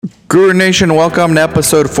Guru Nation, welcome to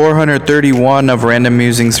episode 431 of Random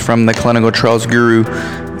Musings from the Clinical Trials Guru.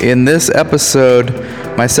 In this episode,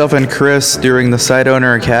 myself and Chris, during the Site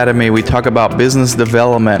Owner Academy, we talk about business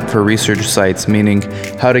development for research sites, meaning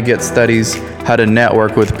how to get studies, how to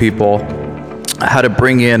network with people, how to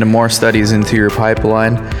bring in more studies into your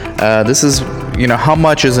pipeline. This is, how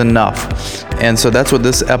much is enough? And so that's what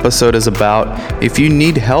this episode is about. If you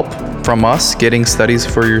need help from us getting studies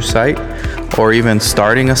for your site or even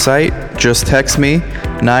starting a site, just text me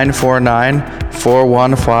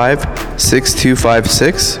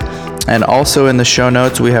 949-415-6256. And also in the show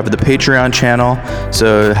notes, we have the Patreon channel,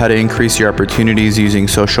 so how to increase your opportunities using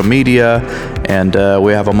social media, and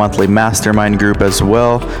we have a monthly mastermind group as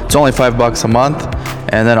well. It's only $5 a month.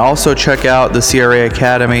 And then also check out the CRA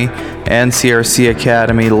Academy and CRC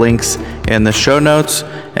Academy links in the show notes,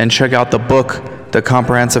 and check out the book, The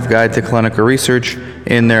Comprehensive Guide to Clinical Research,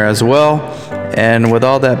 in there as well. And with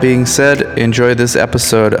all that being said, enjoy this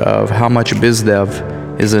episode of How Much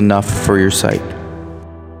BizDev is Enough for Your Site.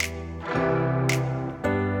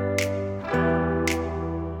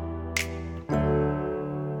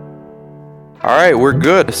 All right, we're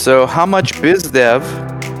good. So how much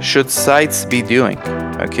BizDev should sites be doing?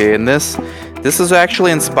 Okay, and this is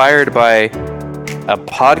actually inspired by a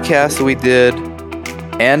podcast we did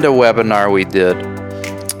and a webinar we did.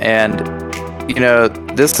 And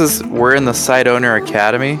we're in the Site Owner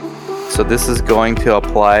Academy, so this is going to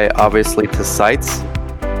apply obviously to sites,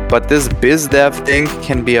 but this BizDev thing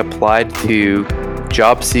can be applied to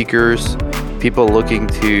job seekers, people looking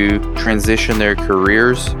to transition their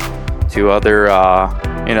careers to other,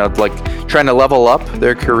 like trying to level up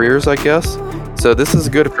their careers, I guess. So this is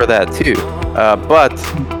good for that too. But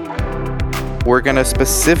we're going to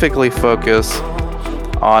specifically focus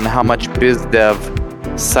on how much BizDev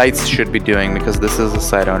sites should be doing, because this is a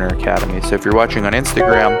Site Owner Academy. So if you're watching on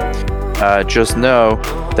Instagram, just know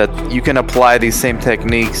that you can apply these same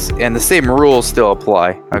techniques and the same rules still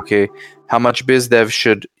apply. Okay, how much BizDev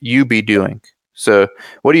should you be doing? So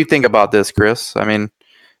what do you think about this, Chris? I mean,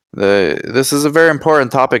 this is a very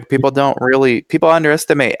important topic. People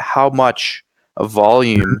underestimate how much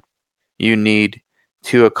volume you need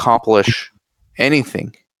to accomplish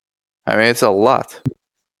anything. I mean, it's a lot.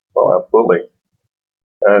 Oh, absolutely.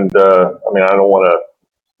 And I don't want to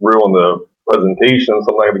ruin the presentation,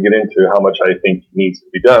 so I'm not going to get into how much I think needs to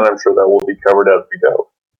be done. I'm sure that will be covered as we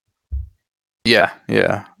go. Yeah.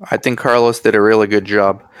 I think Carlos did a really good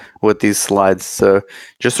job with these slides. So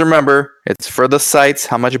just remember, it's for the sites,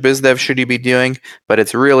 how much BizDev should you be doing, but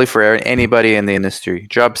it's really for anybody in the industry,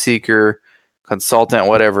 job seeker, consultant,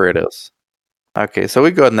 whatever it is. Okay, so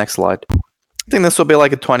we go to the next slide. I think this will be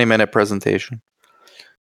like a 20-minute presentation.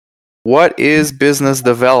 What is business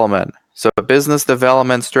development? So business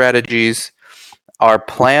development strategies are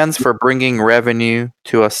plans for bringing revenue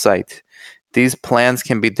to a site. These plans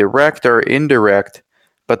can be direct or indirect,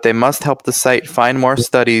 but they must help the site find more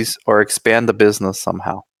studies or expand the business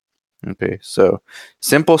somehow. Okay, so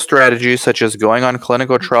simple strategies such as going on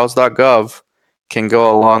clinicaltrials.gov can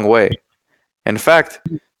go a long way. In fact,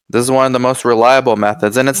 this is one of the most reliable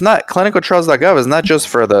methods, and it's not, clinicaltrials.gov is not just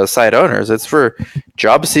for the site owners, it's for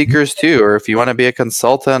job seekers too, or if you want to be a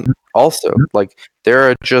consultant also. Like, there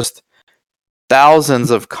are just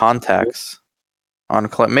thousands of contacts on,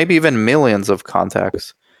 maybe even millions of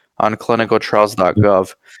contacts on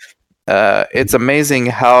clinicaltrials.gov. It's amazing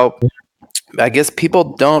how, I guess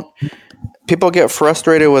people get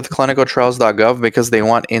frustrated with clinicaltrials.gov because they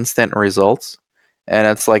want instant results, and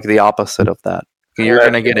it's like the opposite of that. You're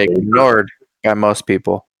going to get ignored by most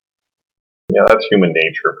people. Yeah, that's human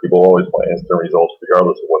nature. People always want instant results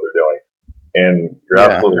regardless of what they're doing. And you're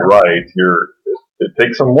absolutely right. It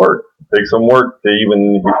takes some work. It takes some work to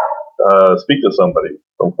even speak to somebody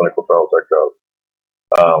from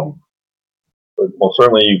clinicaltrials.gov. But most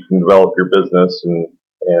certainly you can develop your business and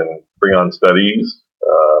bring on studies,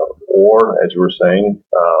 or, as you were saying,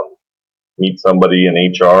 meet somebody in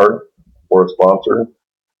HR or a sponsor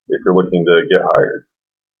if you're looking to get hired.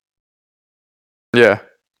 Yeah,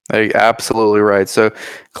 absolutely right. So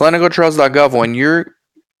clinicaltrials.gov, when you're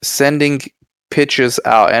sending pitches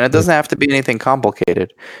out, and it doesn't have to be anything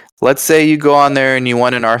complicated. Let's say you go on there and you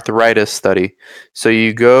want an arthritis study. So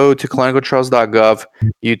you go to clinicaltrials.gov,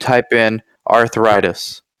 you type in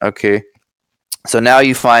arthritis. Okay. So now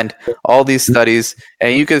you find all these studies,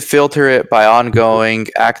 and you can filter it by ongoing,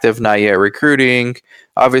 active, not yet recruiting.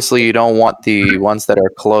 Obviously, you don't want the ones that are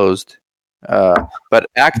closed, but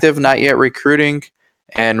active, not yet recruiting,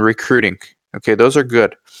 and recruiting. Okay, those are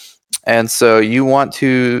good. And so you want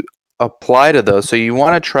to apply to those. So you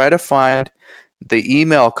want to try to find the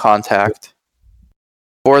email contact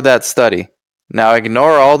for that study. Now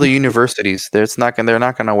ignore all the universities. They're not going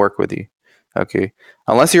to work with you. Okay.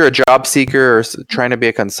 Unless you're a job seeker or trying to be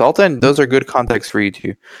a consultant, those are good contacts for you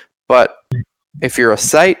too. But if you're a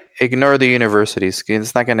site, ignore the universities.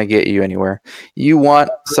 It's not going to get you anywhere. You want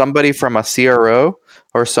somebody from a CRO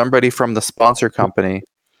or somebody from the sponsor company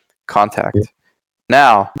contact.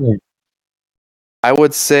 Now, I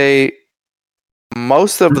would say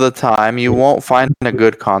most of the time you won't find a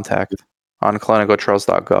good contact on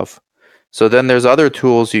clinicaltrials.gov. So then there's other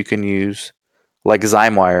tools you can use, like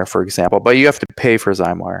Zymewire, for example, but you have to pay for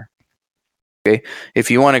Zymewire. Okay, if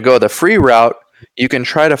you want to go the free route, you can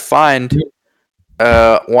try to find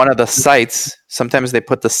one of the sites. Sometimes they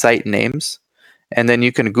put the site names, and then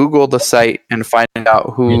you can Google the site and find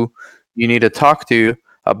out who you need to talk to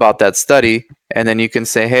about that study, and then you can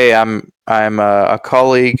say, "Hey, I'm a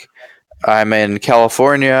colleague. I'm in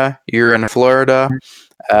California. You're in Florida.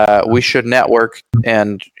 We should network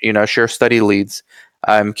and share study leads.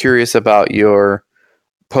 I'm curious about your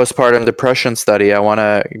postpartum depression study. I want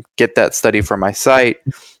to get that study for my site,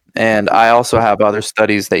 and I also have other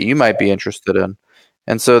studies that you might be interested in."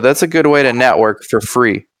 And so that's a good way to network for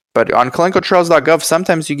free. But on clinicaltrials.gov,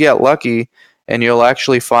 sometimes you get lucky and you'll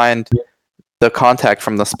actually find the contact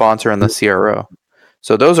from the sponsor and the CRO.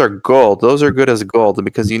 So those are gold. Those are good as gold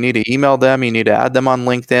because you need to email them, you need to add them on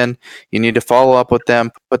LinkedIn, you need to follow up with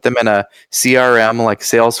them, put them in a CRM like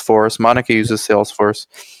Salesforce. Monica uses Salesforce.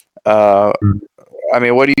 I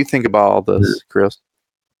mean, what do you think about all this, Chris?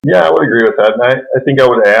 Yeah, I would agree with that. And I think I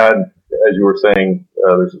would add, as you were saying,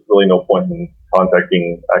 there's really no point in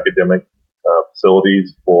contacting academic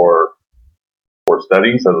facilities for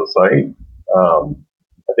studies as a site.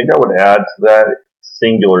 I think I would add to that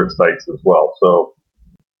singular sites as well. So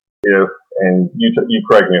and you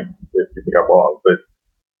correct me if you think I'm wrong, but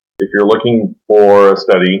if you're looking for a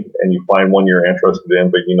study and you find one you're interested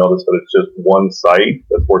in, but you notice that it's just one site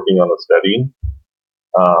that's working on the study,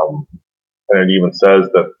 and it even says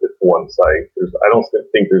that it's one site, I don't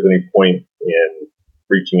think there's any point in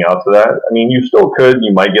reaching out to that. I mean, you still could,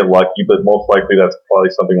 you might get lucky, but most likely that's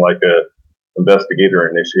probably something like a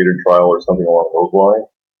investigator-initiated trial or something along those lines.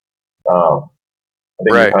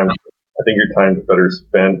 I think your time is better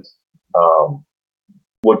spent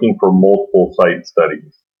looking for multiple site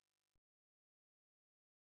studies.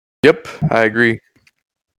 Yep, I agree.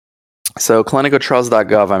 So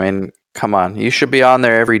clinicaltrials.gov, I mean, come on, you should be on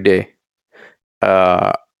there every day.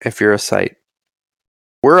 If you're a site,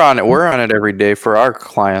 we're on it every day for our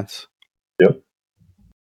clients. Yep.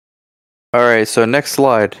 All right, so next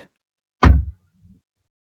slide.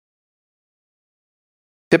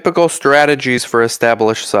 Typical strategies for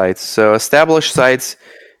established sites. So established sites,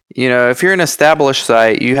 if you're an established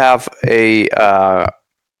site, you have I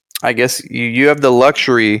guess you have the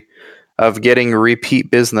luxury of getting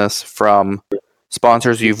repeat business from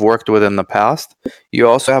sponsors you've worked with in the past. You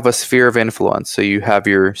also have a sphere of influence. So you have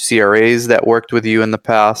your CRAs that worked with you in the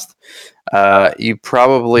past. You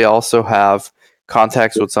probably also have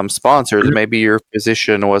contacts with some sponsors. Maybe your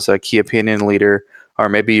physician was a key opinion leader, or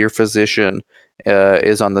maybe your physician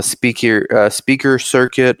is on the speaker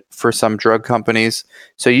circuit for some drug companies.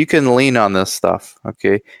 So you can lean on this stuff.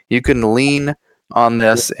 Okay, you can lean on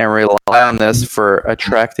this and rely on this for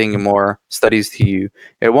attracting more studies to you.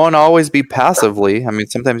 It won't always be passively. I mean,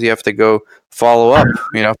 sometimes you have to go follow up,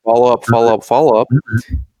 follow up.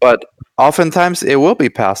 But oftentimes it will be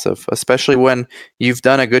passive, especially when you've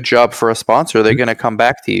done a good job for a sponsor. They're going to come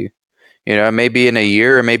back to you, maybe in a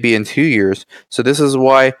year or maybe in 2 years. So this is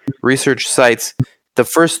why research sites, the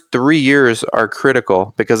first 3 years are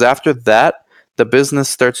critical, because after that, the business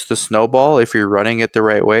starts to snowball if you're running it the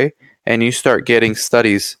right way, and you start getting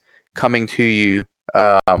studies coming to you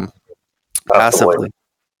passively.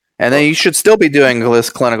 And then you should still be doing this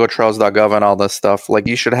clinicaltrials.gov and all this stuff. Like,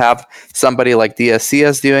 you should have somebody like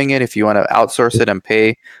DSCS doing it if you want to outsource it and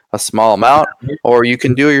pay a small amount, or you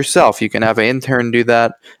can do it yourself. You can have an intern do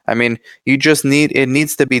that. I mean, it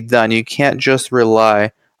needs to be done. You can't just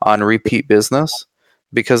rely on repeat business,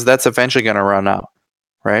 because that's eventually going to run out,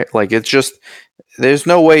 right? Like, there's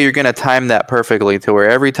no way you're going to time that perfectly to where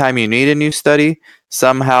every time you need a new study,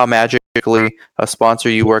 somehow magically a sponsor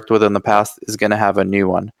you worked with in the past is going to have a new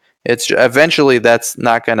one. It's eventually that's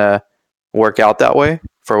not going to work out that way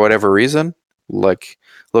for whatever reason. Like,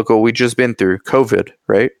 look what we just been through, COVID,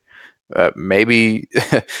 right? Maybe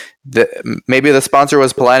the sponsor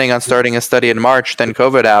was planning on starting a study in March, then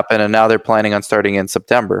COVID happened, and now they're planning on starting in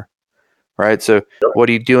September, right? So what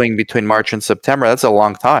are you doing between March and September? That's a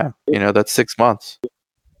long time. That's 6 months.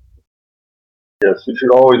 Yes, you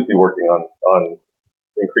should always be working on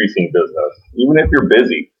increasing business, even if you're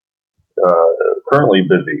busy. currently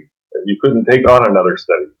busy. If you couldn't take on another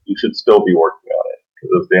study, you should still be working on it.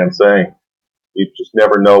 Because as Dan's saying, you just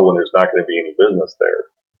never know when there's not going to be any business there,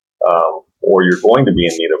 or you're going to be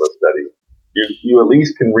in need of a study. You at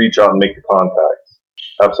least can reach out and make the contacts.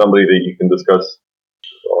 Have somebody that you can discuss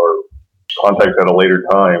or contact at a later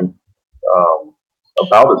time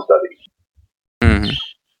about a study. Mm-hmm.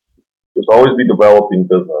 Just always be developing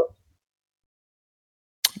business.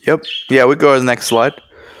 Yep. Yeah, we go to the next slide.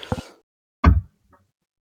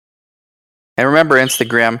 And remember,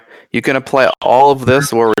 Instagram, you can apply all of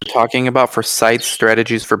this, what we're talking about, for sites,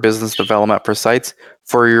 strategies for business development for sites,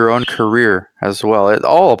 for your own career as well. It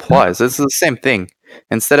all applies. It's the same thing.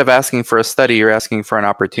 Instead of asking for a study, you're asking for an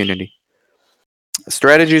opportunity.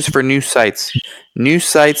 Strategies for new sites. New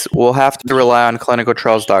sites will have to rely on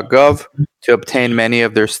clinicaltrials.gov to obtain many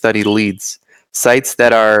of their study leads. Sites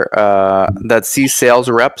that are that see sales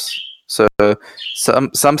reps. So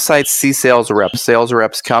some sites see sales reps. Sales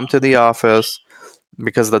reps come to the office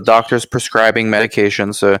because the doctor's prescribing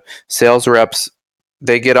medication. So sales reps,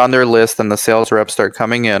 they get on their list and the sales reps start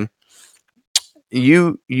coming in.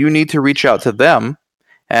 You need to reach out to them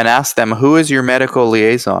and ask them, who is your medical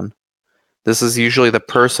liaison? This is usually the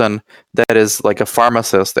person that is like a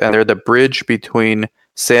pharmacist, and they're the bridge between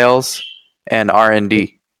sales and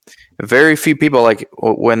R&D. Very few people, like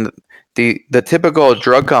when the typical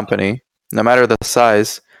drug company, no matter the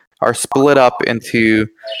size, are split up into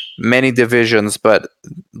many divisions, but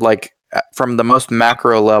like from the most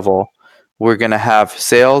macro level, we're going to have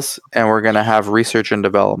sales and we're going to have research and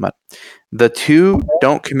development. The two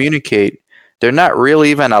don't communicate. They're not really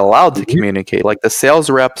even allowed to communicate. Like the sales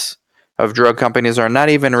reps of drug companies are not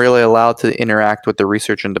even really allowed to interact with the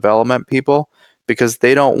research and development people because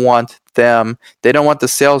they don't want the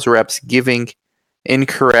sales reps giving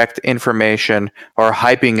incorrect information or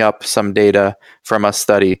hyping up some data from a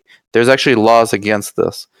study. There's actually laws against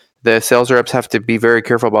this. The sales reps have to be very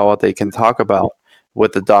careful about what they can talk about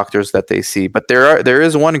with the doctors that they see. But there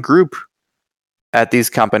is one group at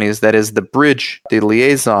these companies that is the bridge, the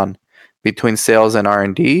liaison between sales and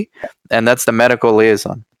R&D, and that's the medical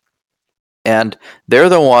liaison. And they're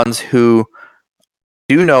the ones who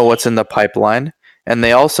do know what's in the pipeline, and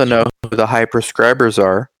they also know who the high prescribers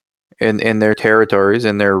are in their territories,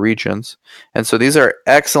 in their regions. And so these are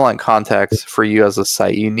excellent contacts for you as a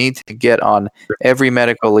site. You need to get on every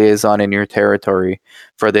medical liaison in your territory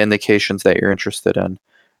for the indications that you're interested in.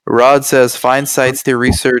 Rod says, find sites to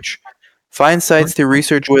research. Find sites to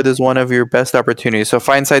research with is one of your best opportunities. So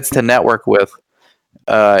find sites to network with.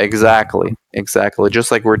 Exactly.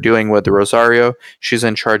 Just like we're doing with Rosario, she's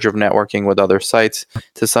in charge of networking with other sites.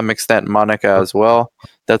 To some extent, Monica as well.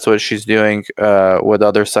 That's what she's doing with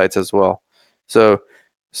other sites as well. So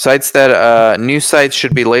sites that new sites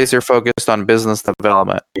should be laser focused on business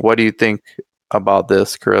development. What do you think about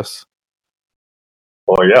this, Chris?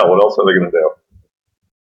 Well, yeah. What else are they going to do?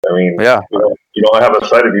 I mean, yeah. You don't have a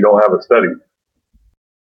site if you don't have a study.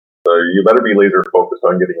 So you better be laser focused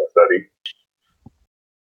on getting a study.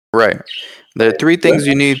 Right. There are three things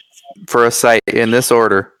you need for a site in this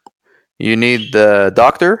order. You need the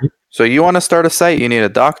doctor. So you want to start a site, you need a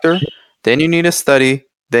doctor, then you need a study,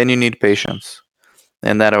 then you need patients.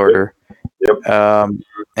 In that order. Yep.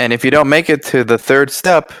 And if you don't make it to the third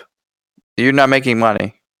step, you're not making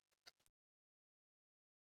money.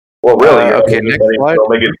 Well, really, okay, next slide. You don't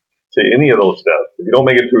make it to any of those steps. If you don't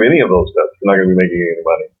make it through any of those steps, you're not going to be making any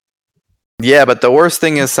money. Yeah, but the worst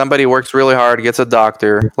thing is somebody works really hard, gets a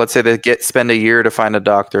doctor. Let's say they spend a year to find a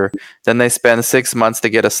doctor. Then they spend 6 months to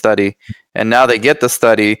get a study. And now they get the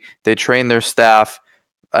study. They train their staff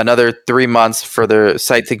another 3 months for their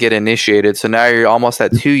site to get initiated. So now you're almost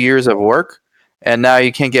at 2 years of work. And now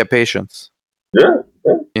you can't get patients. Yeah.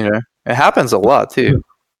 You know, it happens a lot too.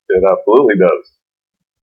 It absolutely does.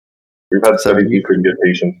 We've had studies you couldn't get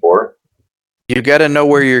patients for. You got to know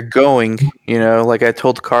where you're going. You know, like I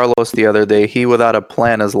told Carlos the other day, he without a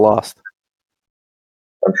plan is lost.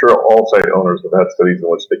 I'm sure all site owners have had studies in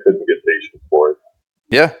which they couldn't get patients for it.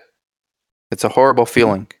 Yeah. It's a horrible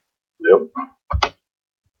feeling. Yep.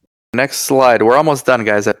 Next slide. We're almost done,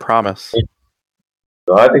 guys. I promise.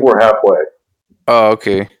 No, I think we're halfway. Oh,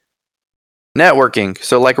 okay. Networking.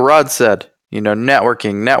 So like Rod said, you know,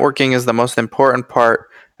 networking. Networking is the most important part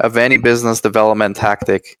of any business development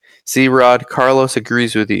tactic. See, Rod, Carlos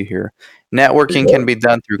agrees with you here. Networking can be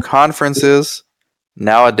done through conferences.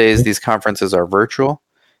 Nowadays, these conferences are virtual.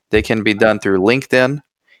 They can be done through LinkedIn.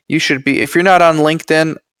 You should be, if you're not on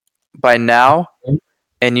LinkedIn by now,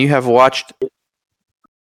 and you have watched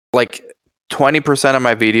like 20% of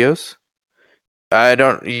my videos, I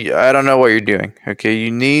don't know what you're doing. Okay,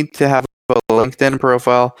 you need to have a LinkedIn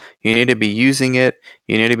profile. You need to be using it.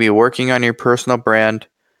 You need to be working on your personal brand.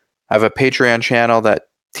 I have a Patreon channel that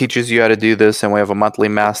teaches you how to do this, and we have a monthly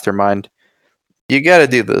mastermind. You got to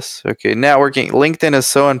do this. Okay, networking. LinkedIn is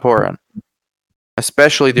so important,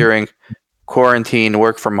 especially during quarantine,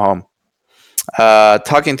 work from home.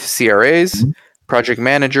 Talking to CRAs, project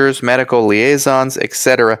managers, medical liaisons,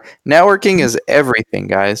 etc. Networking is everything,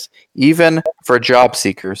 guys, even for job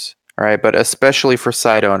seekers, all right, but especially for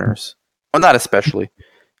site owners. Well, not especially,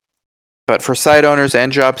 but for site owners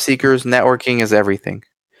and job seekers, networking is everything.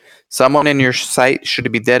 Someone in your site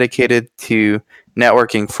should be dedicated to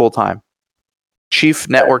networking full time. Chief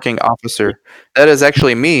Networking Officer. That is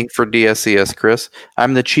actually me for DSCS, Chris.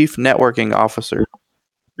 I'm the Chief Networking Officer.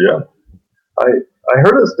 Yeah. I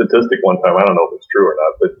heard a statistic one time, I don't know if it's true or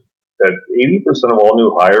not, but that 80% of all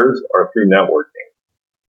new hires are through networking.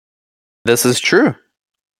 This is true.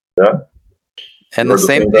 Yeah. And the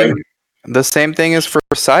same thing is for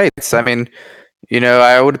sites. I mean,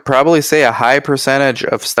 I would probably say a high percentage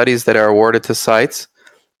of studies that are awarded to sites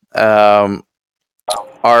are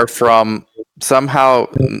from somehow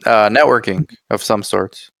networking of some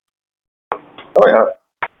sorts. Oh yeah,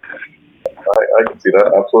 I can see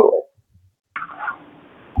that, absolutely.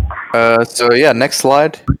 So yeah, next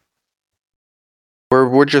slide.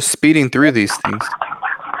 We're just speeding through these things.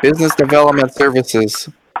 Business development services.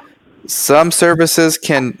 Some services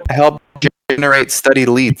can help generate study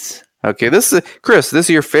leads. Okay, Chris. This is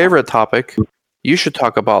your favorite topic. You should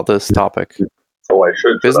talk about this topic. Oh, I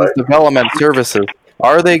should. Business development services.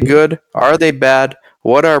 Are they good? Are they bad?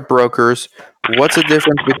 What are brokers? What's the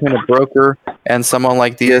difference between a broker and someone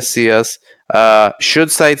like DSCS? Should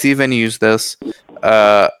sites even use this?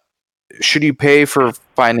 Should you pay for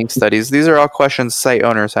finding studies? These are all questions site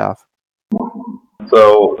owners have.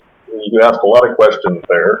 So you asked a lot of questions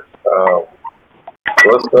there.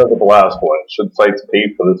 Let's start with the last one. Should sites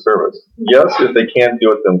pay for the service? Yes, if they can't do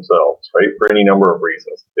it themselves, right? For any number of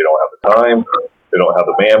reasons. They don't have the time. They don't have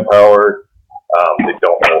the manpower. They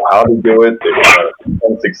don't know how to do it. They're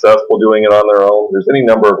unsuccessful doing it on their own. There's any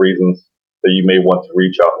number of reasons that you may want to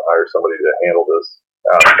reach out and hire somebody to handle this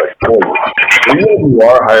aspect for you. Even if you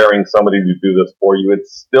are hiring somebody to do this for you, it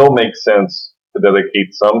still makes sense to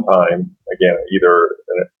dedicate some time, again, either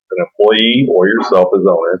an employee or yourself as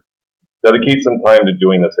owner, dedicate some time to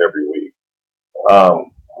doing this every week.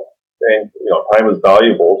 And time is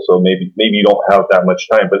valuable, so maybe you don't have that much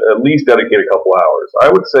time, but at least dedicate a couple hours. I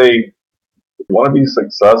would say if you want to be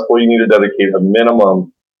successful, you need to dedicate a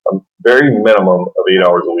very minimum of 8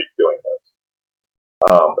 hours a week doing this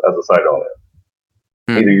as a site owner.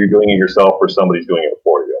 Either you're doing it yourself or somebody's doing it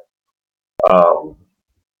for you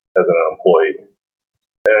as an employee.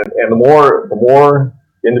 And the more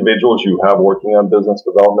individuals you have working on business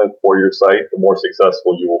development for your site, the more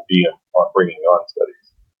successful you will be on bringing on studies.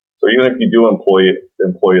 So even if you do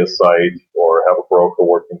employ a site or have a broker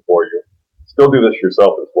working for you, still do this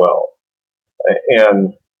yourself as well.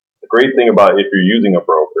 And the great thing about if you're using a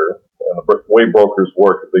broker, and the way brokers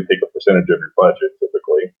work is they take a percentage of your budget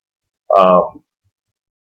typically.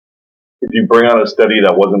 If you bring on a study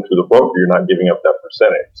that wasn't through the broker, you're not giving up that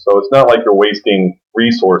percentage. So it's not like you're wasting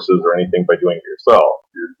resources or anything by doing it yourself.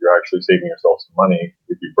 You're actually saving yourself some money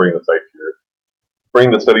if you bring the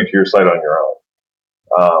study to your site on your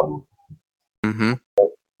own.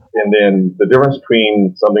 And then the difference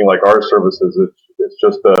between something like our services, it's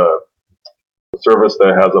just a service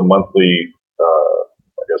that has a monthly,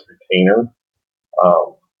 retainer,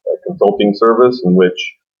 a consulting service in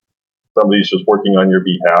which somebody's just working on your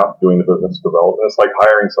behalf, doing the business development. It's like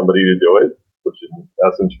hiring somebody to do it, which in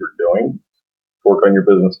essence you're doing. Work on your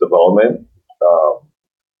business development.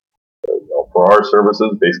 For our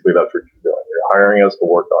services, basically that's what you're doing. You're hiring us to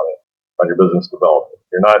work on your business development.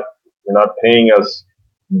 You're not paying us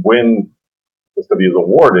when the study is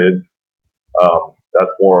awarded.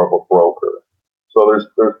 That's more of a broker. So there's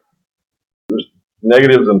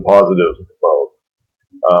negatives and positives of both.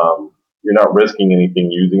 You're not risking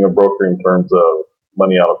anything using a broker in terms of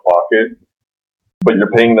money out of pocket, but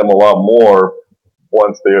you're paying them a lot more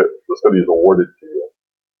once the study is awarded to you.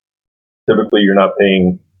 Typically, you're not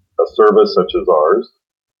paying a service such as ours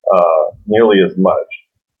nearly as much,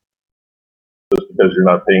 just because you're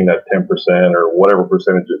not paying that 10% or whatever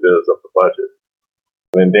percentage it is of the budget.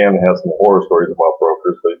 And then Dan has some horror stories about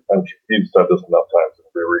brokers, but I'm sure he's said this enough times. If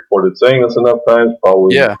we recorded saying this enough times,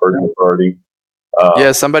 probably heard it already.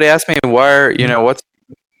 Somebody asked me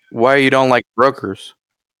why you don't like brokers.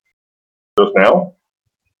 Just now?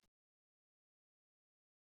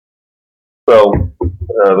 So,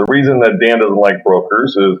 the reason that Dan doesn't like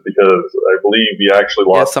brokers is because I believe he actually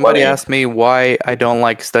lost. Yeah, somebody money. asked me why I don't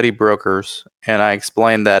like study brokers, and I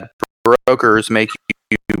explained that brokers make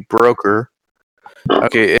you broker.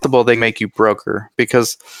 Okay, it's possible they make you broker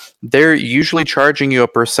because they're usually charging you a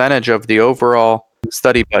percentage of the overall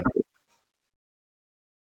study budget.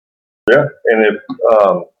 Yeah, and if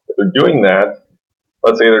they're doing that,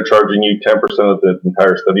 let's say they're charging you 10% of the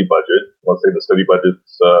entire study budget. Let's say the study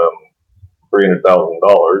budget's $300,000. 10%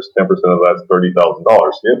 of that's $30,000.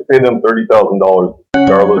 So you have to pay them $30,000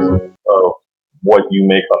 regardless of what you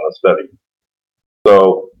make on the study.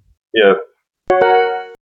 So if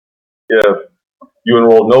you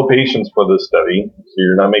enroll no patients for this study, so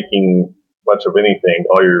you're not making much of anything,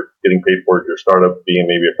 all you're getting paid for is your startup fee and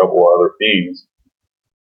maybe a couple of other fees,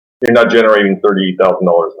 you're not generating $38,000 in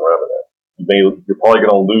revenue. You're probably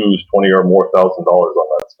going to lose $20,000 or more on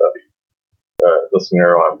that study, the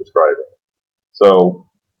scenario I'm describing. So,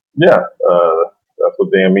 yeah, that's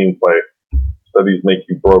what Dan means by studies make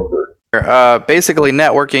you broker. Basically,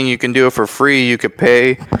 networking, you can do it for free. You could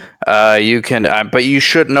pay. You can, but you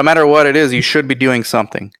should, no matter what it is, you should be doing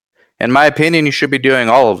something. In my opinion, you should be doing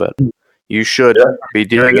all of it. You should be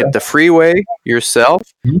doing it the free way yourself.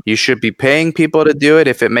 You should be paying people to do it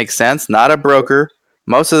if it makes sense, not a broker.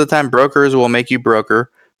 Most of the time, brokers will make you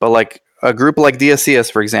broker, but like a group like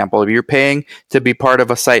DSCS, for example, if you're paying to be part of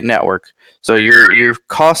a site network, so your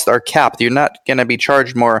costs are capped. You're not going to be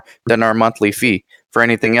charged more than our monthly fee for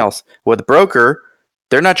anything else. With broker,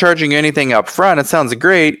 they're not charging you anything up front. It sounds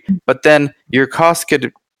great, but then your costs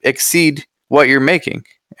could exceed what you're making,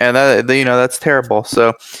 and that's terrible.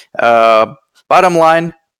 So, bottom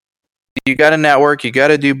line, you got to network, you got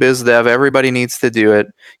to do biz dev. Everybody needs to do it.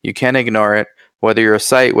 You can't ignore it. Whether you're a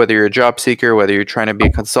site, whether you're a job seeker, whether you're trying to be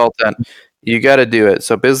a consultant, you got to do it.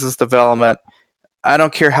 So business development, I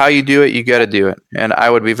don't care how you do it, you got to do it. And I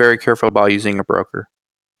would be very careful about using a broker.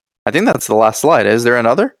 I think that's the last slide. Is there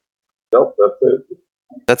another? Nope, that's it.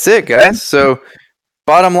 That's it, guys. So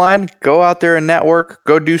bottom line, go out there and network,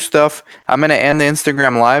 go do stuff. I'm going to end the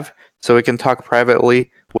Instagram live so we can talk privately.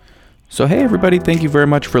 So hey everybody, thank you very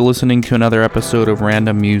much for listening to another episode of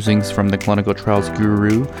Random Musings from the Clinical Trials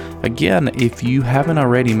Guru. Again, if you haven't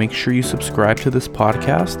already, make sure you subscribe to this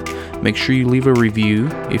podcast. Make sure you leave a review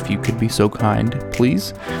if you could be so kind,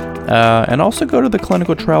 please. And also go to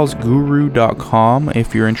theclinicaltrialsguru.com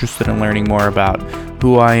if you're interested in learning more about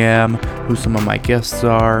who I am, who some of my guests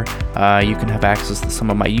are. You can have access to some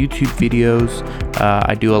of my YouTube videos.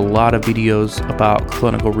 I do a lot of videos about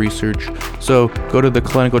clinical research. So go to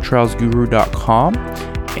theclinicaltrialsguru.com,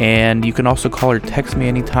 and you can also call or text me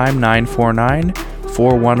anytime,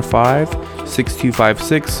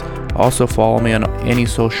 949-415-6256. Also follow me on any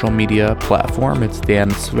social media platform. It's Dan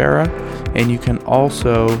Svera. And you can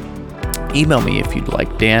also email me if you'd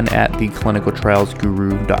like,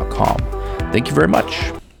 Dan@theclinicaltrialsguru.com. Thank you very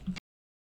much.